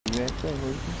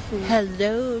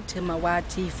Hello to my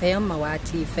YT fam,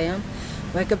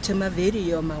 Welcome to my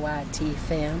video, my YT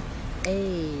fam.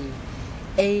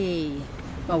 Hey,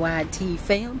 my YT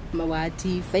fam,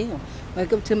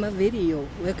 Welcome to my video,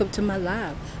 welcome to my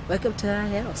live, welcome to our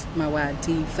house, my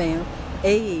YT fam.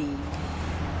 Hey,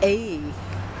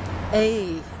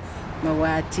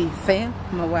 my YT fam,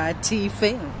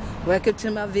 Welcome to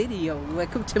my video,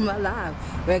 welcome to my live,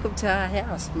 welcome to our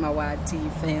house, my YT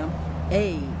fam.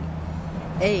 Hey,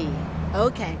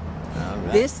 okay.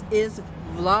 Right. This is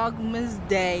Vlogmas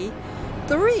Day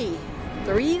 3.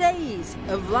 3 days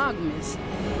of Vlogmas.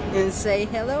 And say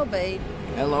hello, babe.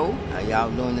 Hello. How y'all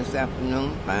doing this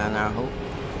afternoon? Fine, I hope.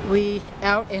 We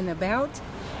out and about,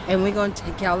 and we're going to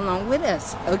take y'all along with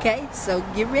us. Okay? So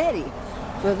get ready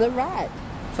for the ride.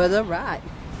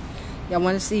 Y'all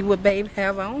want to see what babe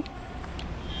have on?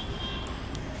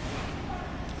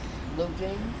 Blue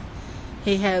jeans.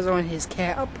 He has on his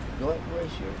cap.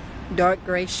 Dark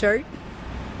gray shirt.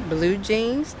 Blue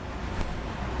jeans.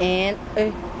 And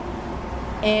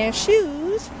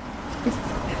shoes.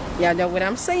 Y'all know what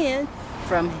I'm saying.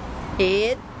 From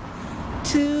head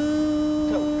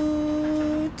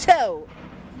to toe.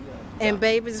 And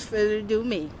baby's finna do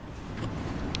me.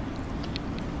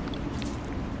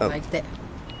 Oh. Like that.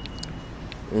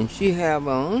 And she have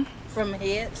on?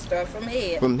 Start from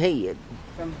head. From head.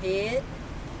 From head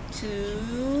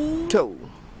to toe.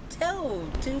 2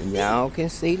 feet. Y'all can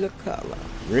see the color.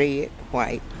 Red,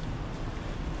 white,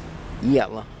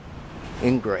 yellow,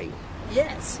 and gray.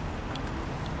 Yes.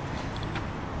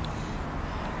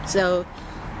 So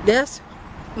that's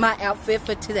my outfit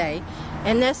for today.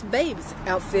 And that's babe's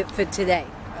outfit for today.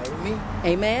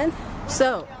 Amen.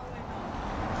 So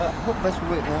What bus we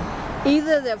with now?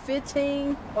 either the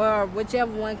 15 or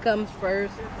whichever one comes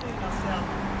first. 15 or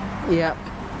 7. Yep.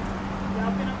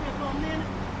 Y'all been up here for a minute?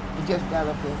 We just got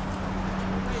up here.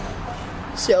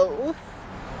 So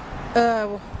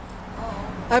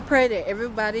I pray that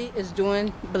everybody is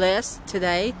doing blessed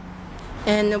today,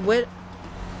 and we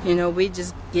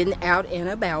just getting out and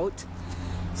about.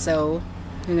 So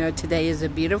today is a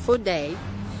beautiful day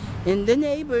in the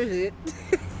neighborhood.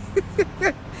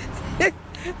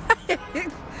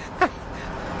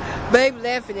 Babe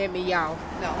laughing at me, y'all.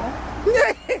 No.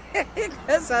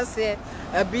 Because I said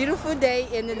a beautiful day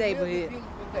in the neighborhood.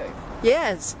 Beautiful day.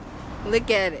 Yes,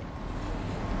 look at it.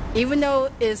 Even though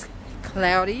it's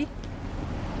cloudy,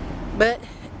 but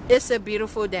it's a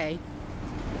beautiful day.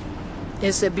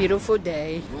 It's a beautiful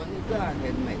day. One that God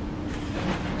has made.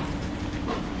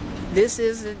 This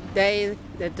is the day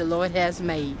that the Lord has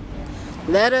made.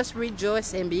 Let us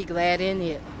rejoice and be glad in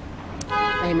it.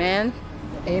 Amen.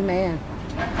 Amen.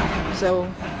 So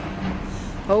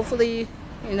hopefully,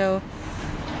 we're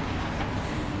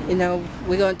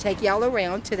gonna take y'all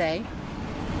around today.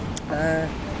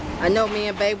 I know me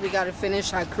and babe, we gotta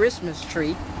finish our Christmas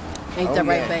tree. Ain't that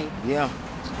right, babe? Yeah.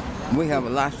 We have a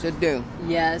lot to do.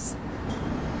 Yes.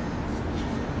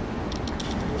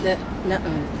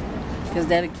 Because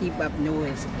that'll keep up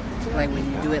noise. Like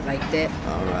when you do it like that.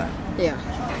 All right. Yeah.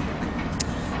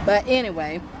 But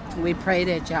anyway, we pray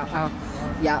that y'all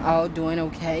all doing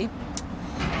okay.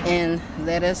 And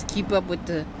let us keep up with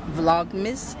the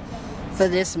Vlogmas for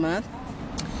this month.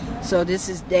 So this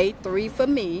is day 3 for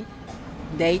me.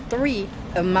 Day 3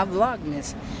 of my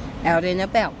Vlogmas. Out and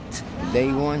about.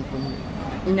 Day 1 for me.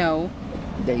 No.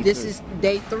 This is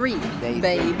day 3,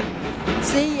 babe.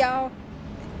 See y'all?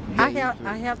 I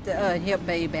have to help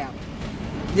babe out.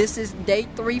 This is day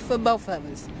 3 for both of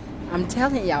us. I'm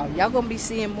telling y'all gonna be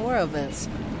seeing more of us.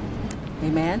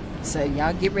 Amen. So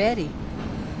y'all get ready.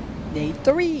 Day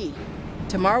 3.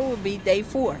 Tomorrow will be day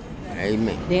 4.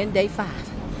 Amen. Then day 5.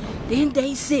 Then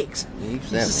day 6.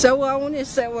 So on and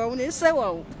so on and so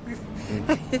on.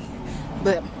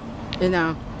 But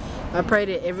I pray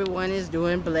that everyone is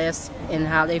doing blessed and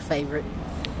how they favorite.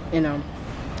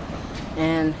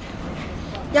 And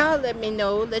y'all let me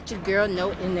know, let your girl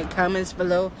know in the comments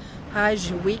below, how's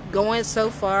your week going so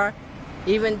far?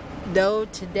 Even though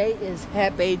today is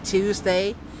Happy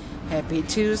Tuesday.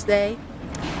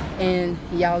 And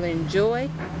y'all enjoy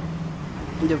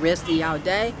the rest of y'all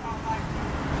day.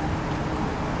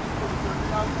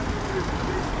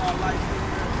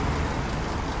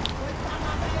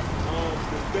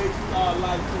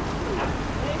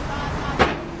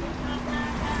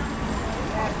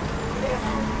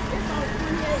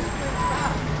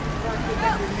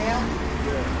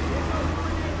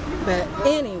 But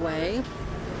anyway,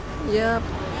 yep,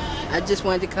 I just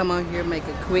wanted to come on here and make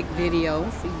a quick video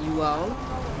for you all.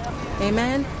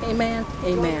 Amen, amen,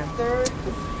 amen.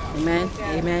 Amen,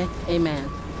 amen, amen.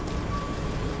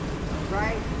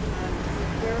 Right.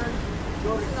 Third.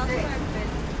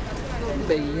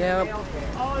 But yep.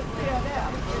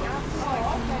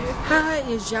 How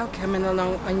is y'all coming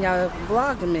along on y'all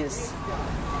Vlogmas?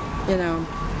 You know,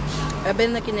 I've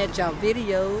been looking at y'all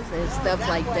videos and stuff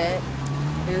like that.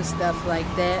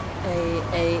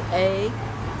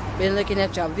 Been looking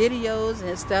at y'all videos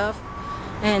and stuff.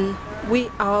 And we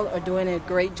all are doing a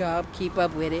great job. Keep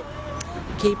up with it.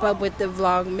 Keep up with the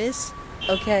Vlogmas,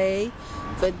 okay,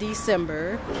 for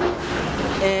December.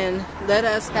 And let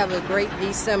us have a great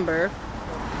December.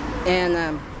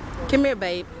 And come here,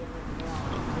 babe.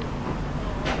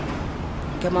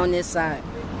 Come on this side.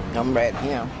 I'm right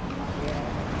here.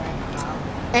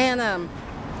 And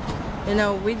you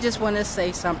know, we just want to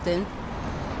say something.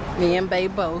 Me and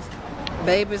Babe both.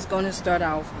 Babe is going to start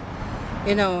off,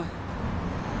 you know,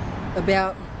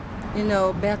 about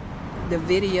the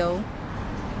video.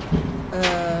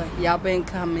 Y'all been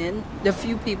coming. The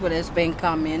few people that's been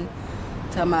coming,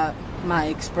 talking about my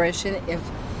expression.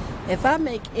 If I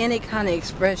make any kind of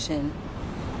expression,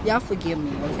 y'all forgive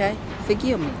me, okay?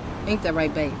 Forgive me. Ain't that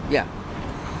right, babe? Yeah.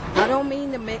 I don't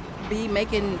mean to be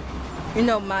making, you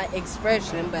know, my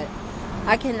expression, but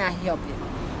I cannot help it.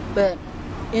 But,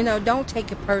 you know, don't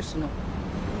take it personal.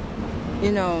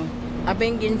 You know, I've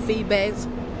been getting feedbacks,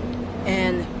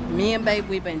 and me and Babe,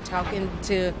 we've been talking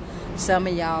to some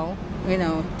of y'all, you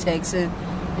know, texting,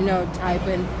 you know,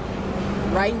 typing,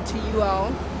 writing to you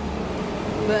all.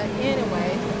 But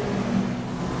anyway,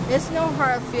 it's no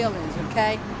hard feelings,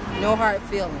 okay? No hard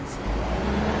feelings.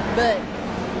 But,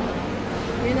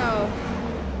 you know,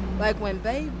 like when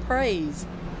Babe prays,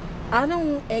 I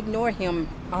don't ignore him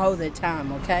all the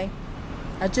time, okay?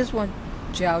 I just want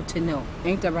y'all to know.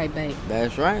 Ain't that right, Babe?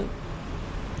 That's right.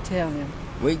 Tell him.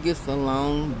 We get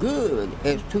along good,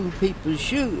 as two people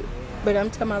should. But I'm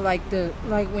talking about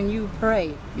like when you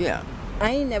pray. Yeah.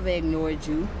 I ain't never ignored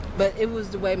you, but it was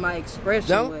the way my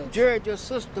expression was. Don't judge your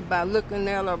sister by looking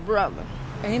at her brother.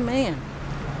 Amen.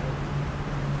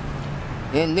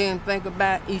 And then think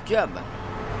about each other.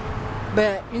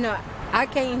 But, you know, I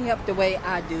can't help the way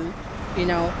I do. You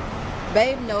know,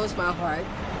 Babe knows my heart.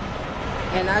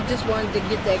 And I just wanted to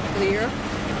get that clear.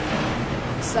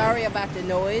 Sorry about the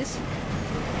noise.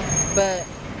 But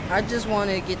I just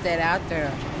wanted to get that out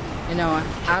there. You know,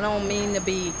 I don't mean to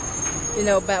be, you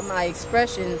know, about my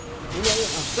expression. You know,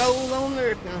 a soul on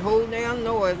earth can hold down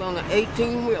noise on an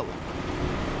 18-wheeler.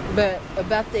 But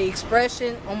about the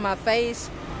expression on my face,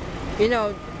 you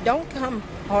know, don't come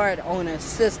hard on a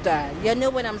sister. You know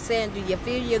what I'm saying? Do you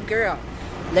feel your girl?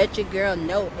 Let your girl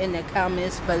know in the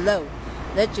comments below.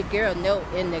 Let your girl know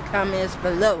in the comments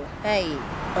below. Hey,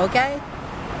 okay?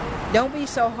 Don't be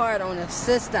so hard on a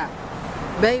sister.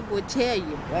 Babe will tell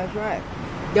you. That's right.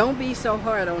 Don't be so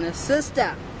hard on a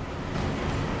sister.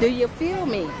 Do you feel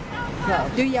me? No.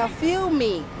 Do y'all feel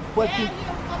me? What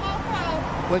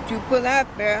you put out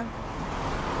there,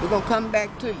 we're going to come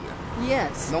back to you.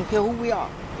 Yes. Don't care who we are.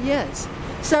 Yes.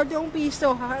 So don't be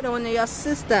so hard on your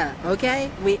sister, okay?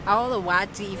 We all a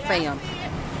YT fam.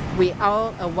 We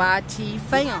all a YT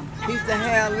fam. Peace to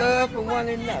have love for one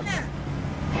another.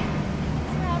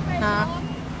 Huh?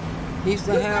 Peace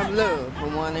to have love for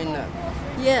one another.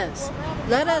 Yes.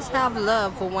 Let us have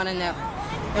love for one another.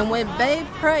 And when Babe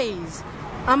prays,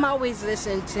 I'm always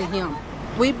listening to him.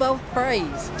 We both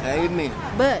praise. Amen.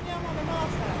 But,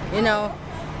 you know,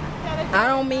 I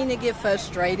don't mean to get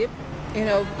frustrated, you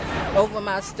know, over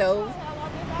my stove.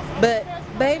 But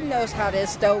Babe knows how that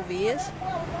stove is.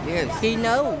 Yes. He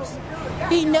knows.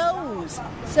 He knows.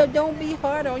 So don't be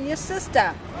hard on your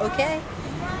sister, okay?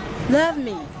 Love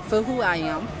me for who I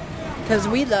am. Because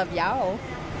we love y'all.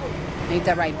 Ain't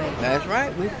that right, babe? That's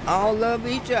right. We all love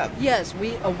each other. Yes,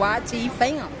 we a YT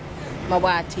fam. My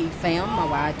YT fam,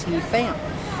 my YT fam.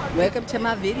 Welcome to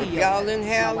my video. If y'all didn't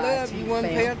have my love, YT you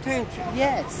wouldn't fam. pay attention.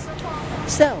 Yes.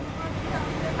 So,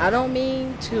 I don't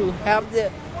mean to have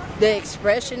the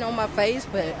expression on my face,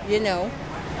 but you know,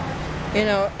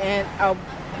 and I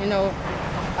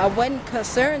wasn't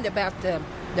concerned about the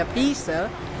pizza.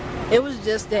 It was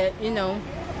just that, you know,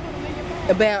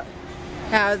 about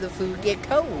how the food get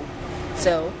cold.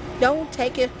 So don't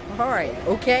take it hard,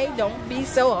 okay? Don't be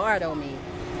so hard on me,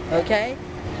 okay?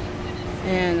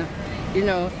 And you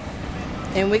know,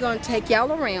 and we're gonna take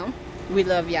y'all around. We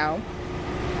love y'all,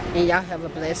 and y'all have a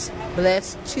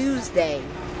blessed Tuesday.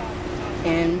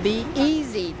 And be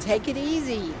easy. Take it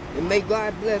easy. And may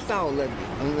God bless all of you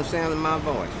under the sound of my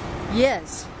voice.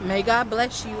 Yes, may God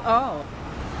bless you all.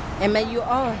 And may you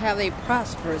all have a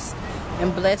prosperous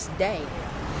and blessed day.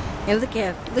 And look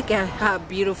at how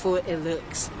beautiful it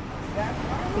looks.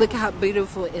 Look how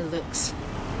beautiful it looks.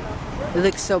 It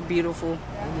looks so beautiful.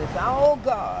 It's all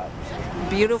God.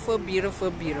 Beautiful,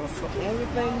 beautiful, beautiful.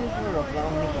 Everything in this world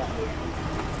belongs to God.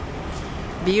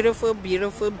 Beautiful,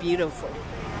 beautiful, beautiful.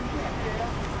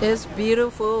 It's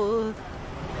beautiful.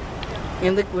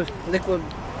 And look what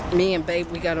me and Babe,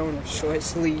 we got on a short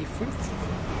sleeve.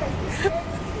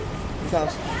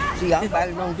 Because, see, our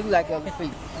body don't do like other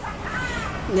people.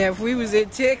 Now, if we was in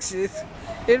Texas,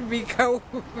 it'd be cold.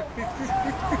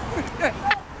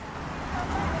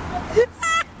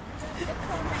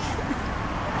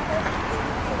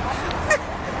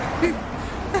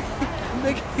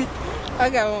 Look, I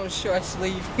got on a short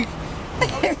sleeve.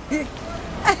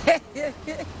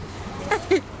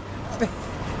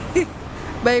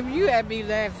 Baby, you had me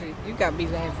laughing. You got me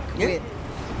laughing. Yeah.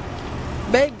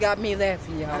 Babe got me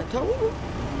laughing, y'all. I told you.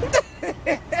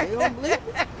 They don't believe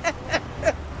it.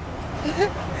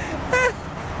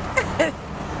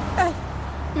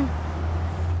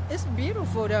 It's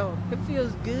beautiful though. It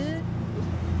feels good.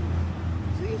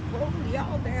 See, it's cold,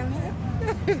 y'all down here.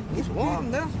 It's warm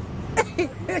now.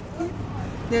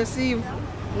 Now see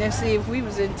if we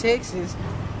was in Texas,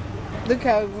 look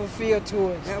how it would feel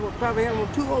to us. I would probably have on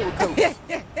 2 overcoats.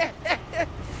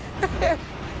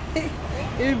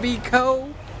 It'd be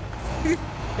cold.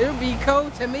 It'll be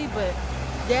cold to me, but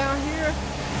down here,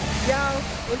 y'all,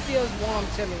 it feels warm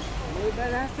to me.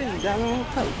 Everybody I see got on a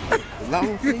coat.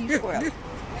 Long sleeve sweater.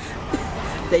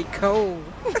 They cold.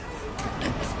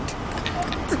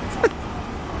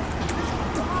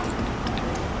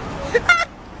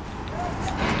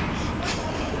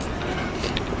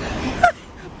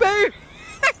 Baby.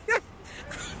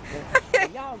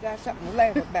 Y'all got something to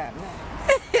laugh about now.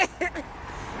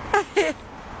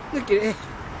 Look at it.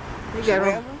 You got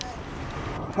on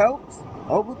Sweaters, coats,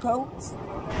 overcoats,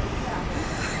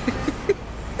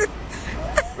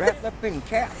 wrapped up in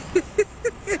caps.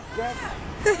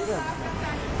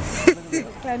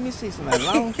 Let me see some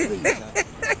long sleeves on.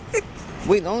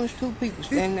 We the only 2 people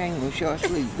standing there with short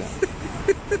sleeves on.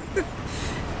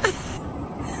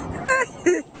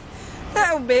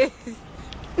 Oh, baby.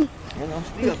 And I'm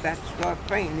still got to start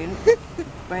painting it.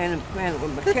 Painting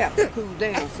with my cap to cool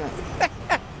down something.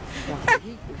 The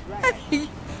heat was right.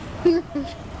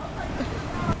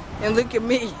 And look at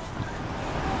me.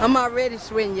 I'm already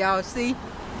sweating, y'all. See?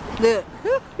 Look.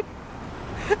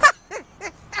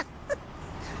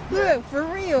 Look, for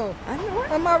real. I know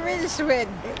it. I'm already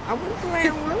sweating. I wasn't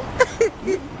playing with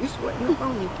it. You sweating up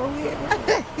on your forehead.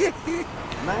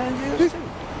 Mine is too.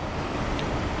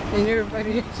 And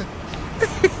everybody else.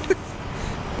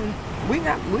 We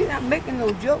not making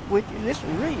no joke with you. This is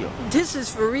real. This is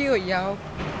for real, y'all.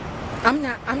 I'm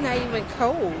not even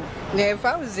cold. Now, if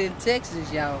I was in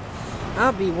Texas, y'all,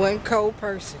 I'll be one cold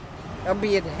person. I'll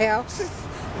be at the house,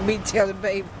 be telling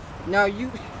baby, no,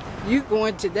 you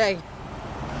going today.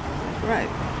 Right.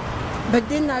 But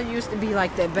didn't I used to be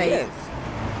like that, baby? Yes.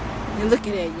 And look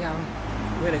at that, y'all,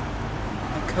 with a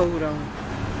coat on.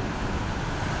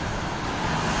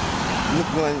 Look,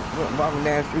 walking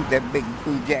down the street, that big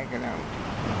blue jacket on.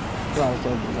 Cross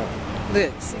over there.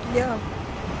 Look, see, y'all.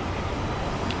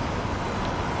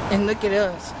 And look at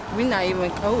us. We're not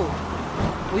even cold.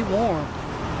 We warm.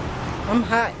 I'm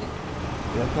hot.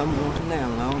 They'll come on now,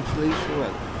 long sleeve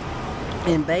sweater.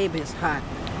 And babe is hot.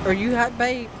 Are you hot,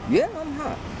 babe? Yeah, I'm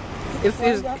hot. It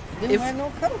feels Didn't wear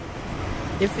no coat.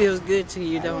 it feels good to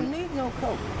you, I don't don't it? need no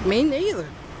coat. Me neither.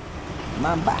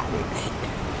 My body.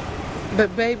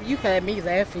 But babe, you had me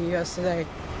laughing yesterday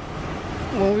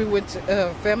when we went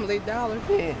to Family Dollar.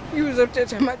 Yeah. You was up there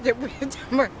talking about that wind.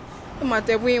 Talking about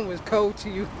that wind was cold to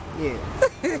you. Yeah.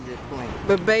 I'm just playing.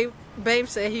 But babe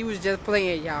said he was just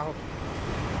playing, y'all.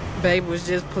 Babe was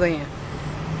just playing.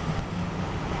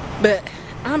 But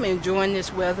I'm enjoying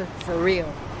this weather for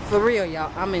real. For real,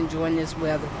 y'all. I'm enjoying this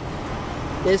weather.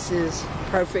 This is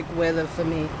perfect weather for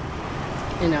me.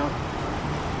 You know.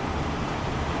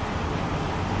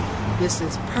 This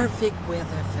is perfect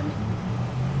weather for me.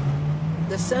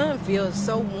 The sun feels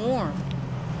so warm.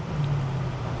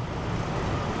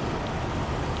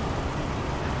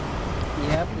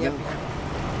 Yep. It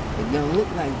don't look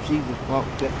like Jesus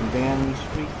walked up and down these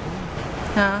streets.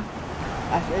 Huh?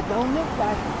 I said, don't look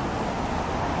like it.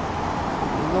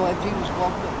 You know why Jesus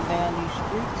walked up and down these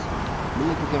streets? But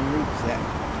look at them roots there.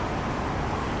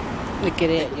 Look at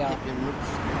that, y'all. Look at them roots.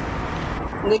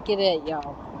 Look at that,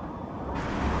 y'all.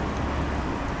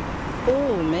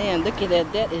 Oh man, look at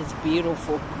that. That is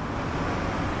beautiful.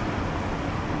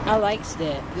 I likes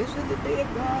that. This is the day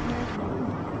of God has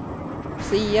made.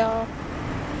 See, y'all?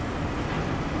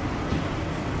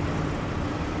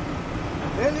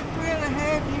 Only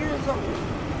 3.5 years old.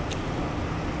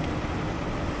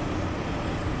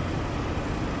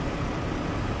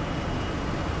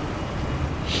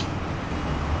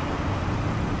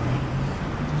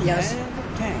 Yes.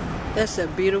 Tank. That's a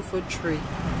beautiful tree.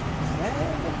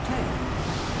 Tank.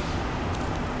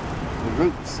 The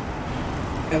roots.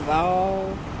 Of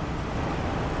all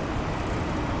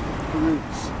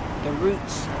roots. The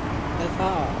roots of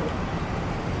all.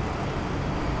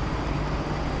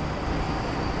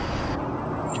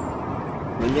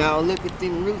 When y'all look at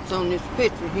them roots on this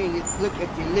picture here, you look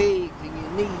at your legs and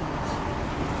your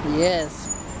knees. Yes.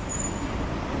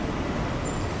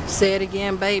 Say it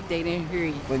again, babe. They didn't hear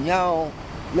you. When y'all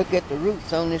look at the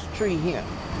roots on this tree here,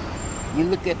 you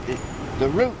look at the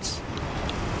roots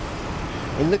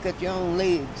and look at your own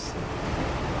legs.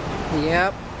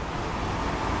 Yep.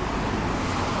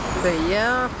 But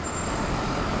yeah,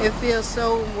 it feels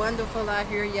so wonderful out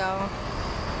here, y'all.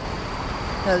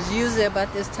 Because usually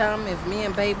about this time, if me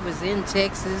and babe was in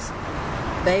Texas,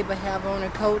 babe would have on a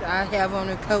coat, I have on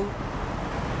a coat.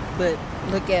 But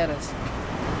look at us.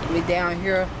 We down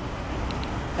here,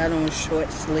 got on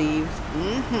short sleeves.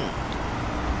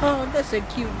 Mm-hmm. Oh, that's a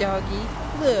cute doggy.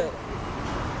 Look.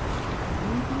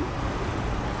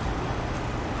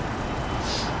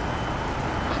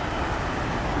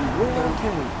 Real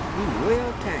tame. You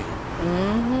real tame.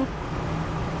 Mm-hmm.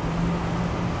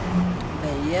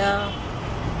 But yeah,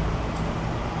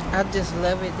 I just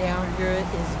love it down here.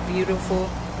 It's beautiful.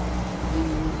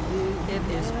 It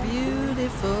is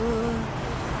beautiful.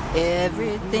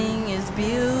 Everything is I just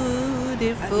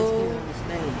beautiful. don't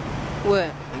understand. What?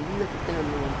 When you look at them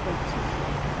in pictures,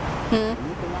 Hmm?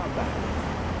 look a lot back.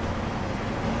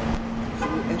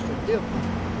 See, it's a difference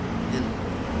in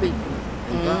people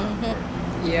and God.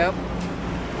 Mm-hmm. Yep.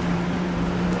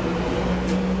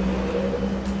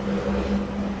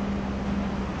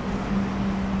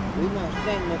 We're not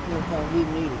standing up here because we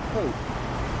need a coat.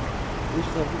 We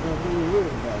said we're going to be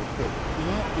worried about a coat.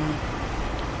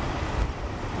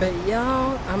 But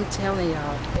y'all, I'm telling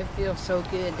y'all, it feels so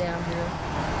good down here.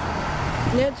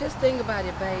 Yeah, just think about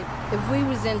it, babe. If we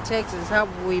was in Texas, how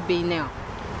would we be now?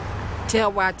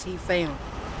 Tell YT fam.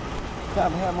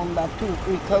 Probably have on about 2 or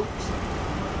 3 coats.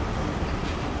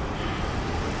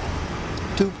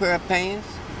 2 pair of pants.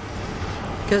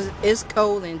 Because it's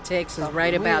cold in Texas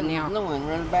right about now. Blowing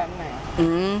right about now.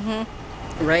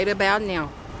 Mm-hmm. Right about now.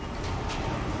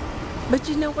 But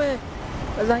you know what?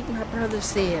 Like my brother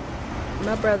said,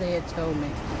 my brother had told me,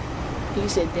 he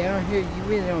said down here you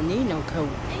really don't need no coat.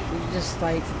 It's just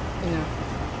like, you know,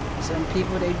 some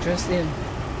people they dress in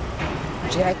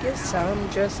jackets, some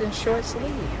dress in short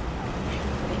sleeve.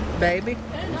 Baby.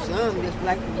 And some just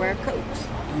like to wear coats.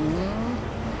 Mm-hmm.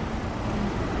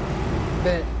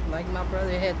 But like my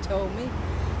brother had told me,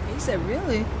 he said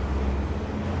really,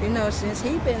 you know, since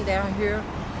he been down here,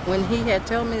 when he had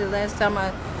told me the last time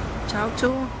I talked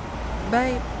to him,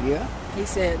 babe, Yeah. he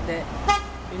said that,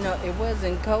 you know, it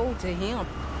wasn't cold to him.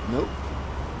 Nope.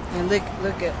 And look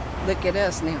at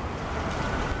us now.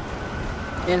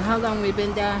 And how long we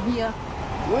been down here?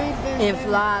 We've been In down,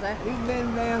 Florida. We've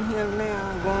been down here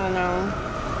now going on.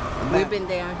 We've been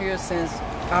down here since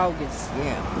August.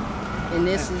 Yeah. And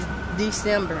this is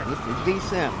December. This is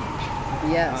December.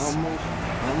 Yes. Almost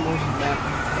about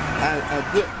a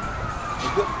good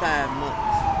 5 months.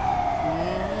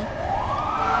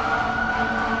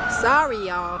 Sorry,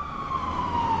 y'all.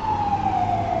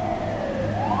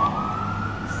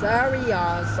 Sorry,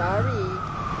 y'all. Sorry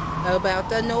about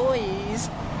the noise.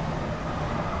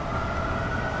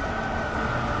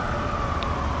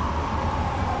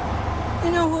 You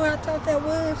know who I thought that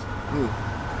was? Who?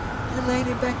 The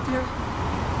lady back there?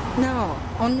 No,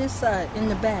 on this side, in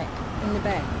the back. In the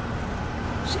back.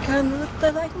 She kind of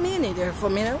looked like Minnie there for a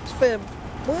minute. I was feeling,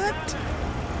 what?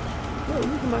 Oh,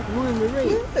 you come out the one in the red.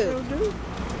 Good. Sure do.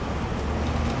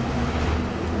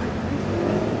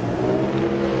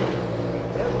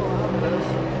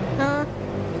 Huh?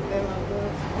 Is that our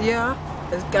bus? Yeah.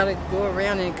 It's got to go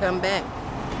around and come back.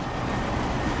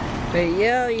 But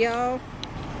yeah, y'all.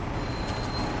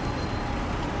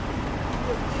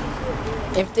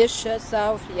 If this shuts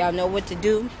off, y'all know what to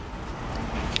do.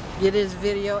 Give this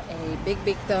video a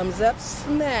big thumbs up.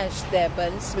 Smash that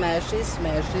button. Smash it,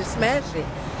 smash it, smash it.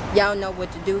 Y'all know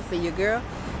what to do for your girl.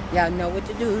 Y'all know what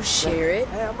to do. Share it.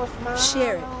 Have a smile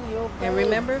Share it. on your And face.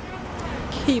 remember,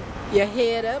 keep your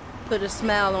head up. Put a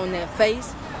smile on that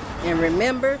face. And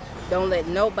remember, don't let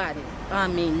nobody, I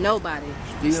mean nobody,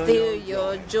 steal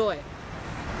your joy.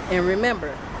 And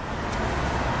remember,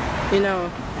 you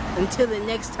know, until the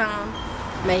next time,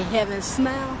 may heaven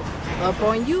smile up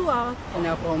on you all and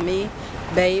up on me,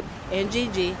 Babe, and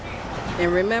Gigi.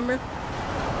 And remember,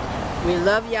 we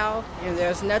love y'all, and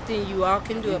there's nothing you all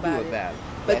can do about it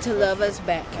but to love us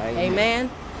back.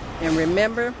 Amen. And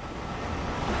remember,